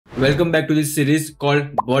Welcome back to this series called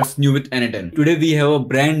What's New with n8n. Today we have a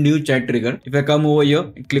brand new chat trigger. If I come over here,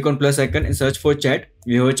 click on plus icon and search for chat,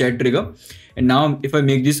 we have a chat trigger. And now if I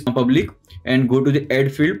make this public and go to the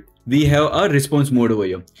add field, we have a response mode over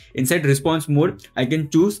here. Inside response mode, I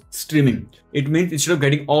can choose streaming. It means instead of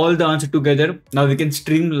getting all the answer together, now we can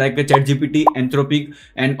stream like a ChatGPT, Anthropic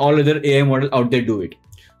and all other AI model out there do it.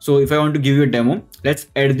 So if I want to give you a demo, let's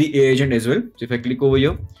add the AI agent as well. So if I click over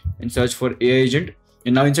here and search for AI agent,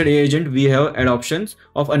 and now inside AI agent, we have add options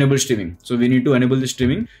of enable streaming. So we need to enable the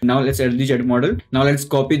streaming. Now let's add the chat model. Now let's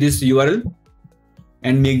copy this URL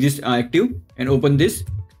and make this active and open this.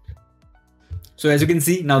 So as you can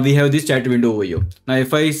see, now we have this chat window over here. Now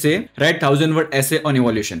if I say write 1000-word essay on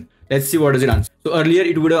evolution, let's see what does it answer. So earlier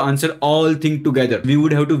it would have answered all things together. We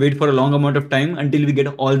would have to wait for a long amount of time until we get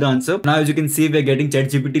all the answer. Now as you can see, we are getting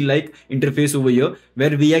ChatGPT like interface over here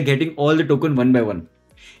where we are getting all the token one by one.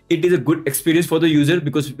 It is a good experience for the user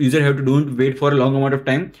because user have to don't wait for a long amount of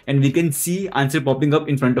time and we can see answer popping up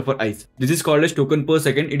in front of our eyes. This is called as token per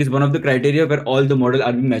second. It is one of the criteria where all the model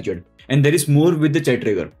are being measured. And there is more with the chat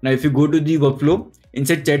trigger. Now if you go to the workflow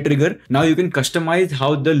inside chat trigger, now you can customize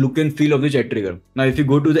how the look and feel of the chat trigger. Now if you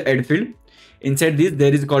go to the add field, inside this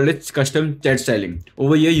there is called as custom chat styling.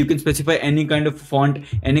 Over here you can specify any kind of font,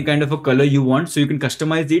 any kind of a color you want, so you can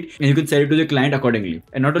customize it and you can set it to the client accordingly.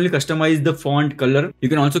 And not only customize the font color, you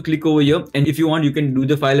can also click over here, and if you want you can do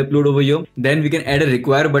the file upload over here. Then we can add a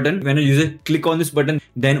require button. When a user click on this button,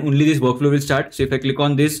 then only this workflow will start. So if I click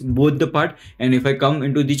on this both the part, and if I come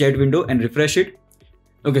into the chat window and refresh it,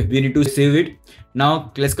 okay, we need to save it.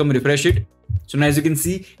 Now let's come refresh it. So now as you can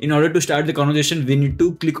see, in order to start the conversation, we need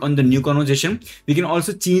to click on the new conversation. We can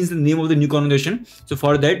also change the name of the new conversation. So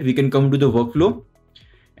for that, we can come to the workflow,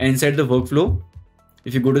 and inside the workflow,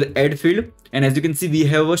 if you go to the add field, and as you can see, we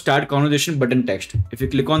have a start conversation button text. If you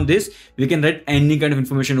click on this, we can write any kind of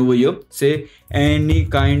information over here, say any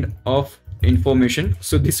kind of information.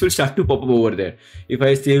 So this will start to pop up over there. If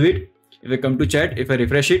I save it, if I come to chat, if I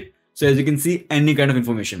refresh it, so as you can see, any kind of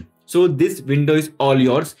information. So this window is all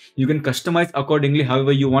yours. You can customize accordingly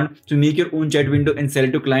however you want to make your own chat window and sell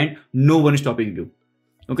it to client. No one is stopping you.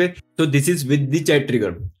 Okay. So this is with the chat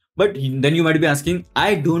trigger. But then you might be asking,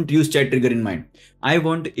 I don't use chat trigger in mind. I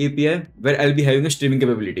want API where I'll be having a streaming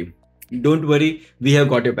capability. Don't worry, we have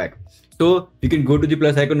got your back. So you can go to the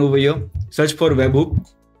plus icon over here, search for webhook.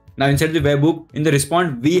 Now inside the webhook, in the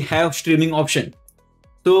response, we have streaming option.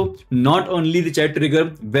 So not only the chat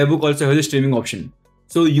trigger, webhook also has a streaming option.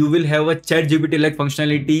 So you will have a ChatGPT like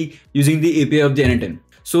functionality using the API of the n8n.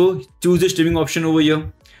 So choose the streaming option over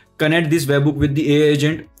here, connect this webhook with the AI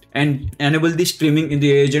agent and enable the streaming in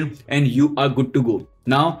the AI agent, and you are good to go.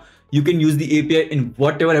 Now you can use the API in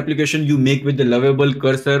whatever application you make with the lovable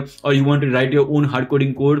cursor, or you want to write your own hard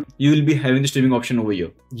coding code, you will be having the streaming option over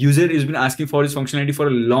here. User has been asking for this functionality for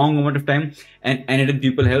a long amount of time, and n8n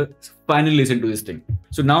people have finally listened to this thing.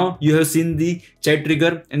 So now you have seen the chat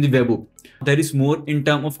trigger and the webhook. There is more in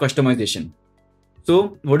terms of customization.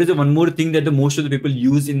 So what is the one more thing that the most of the people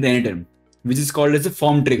use in the n8n, which is called as a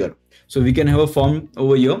form trigger. So we can have a form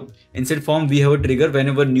over here. Inside form, we have a trigger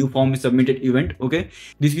whenever new form is submitted event. Okay.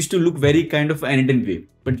 This used to look very kind of an n8n way,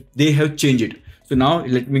 but they have changed it. So now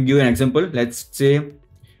let me give an example. Let's say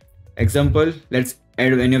example, let's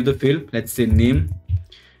add any of the field. Let's say name,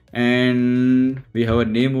 and we have a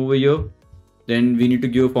name over here. Then we need to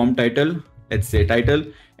give a form title. Let's say title,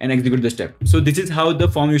 and execute the step. So this is how the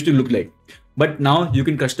form used to look like. But now you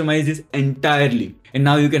can customize this entirely, and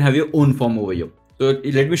now you can have your own form over here. So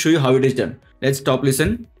let me show you how it is done. Let's stop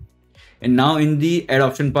listen. And now in the add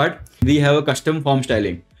option part, we have a custom form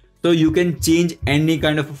styling. So you can change any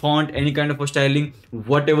kind of a font, any kind of a styling,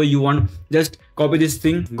 whatever you want. Just copy this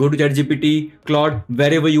thing, go to ChatGPT, Claude,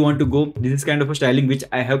 wherever you want to go. This is kind of a styling which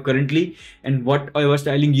I have currently, and whatever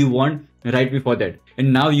styling you want, write me for that.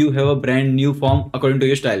 And now you have a brand new form according to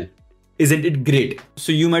your style. Isn't it great?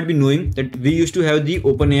 So you might be knowing that we used to have the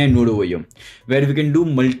OpenAI node over here, where we can do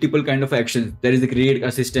multiple kind of actions. There is a create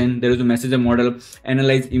assistant, there is a messenger model,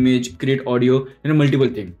 analyze image, create audio, and a multiple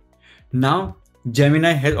thing. Now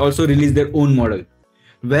Gemini has also released their own model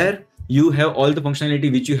where you have all the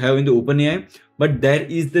functionality which you have in the OpenAI, but there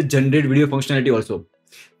is the generate video functionality also.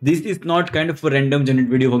 This is not kind of a random generate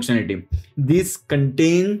video functionality. This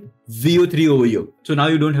contains VO3 over here. So now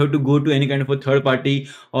you don't have to go to any kind of a third party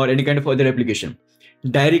or any kind of other application.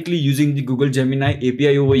 Directly using the Google Gemini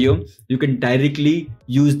API over here, you can directly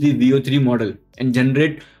use the VO3 model and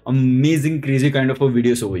generate amazing crazy kind of a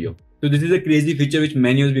videos over here. So this is a crazy feature which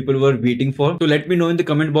many of people were waiting for. So let me know in the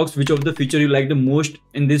comment box which of the feature you like the most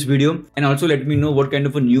in this video, and also let me know what kind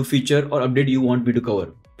of a new feature or update you want me to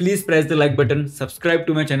cover. Please press the like button, subscribe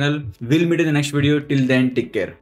to my channel. We'll meet in the next video. Till then, take care.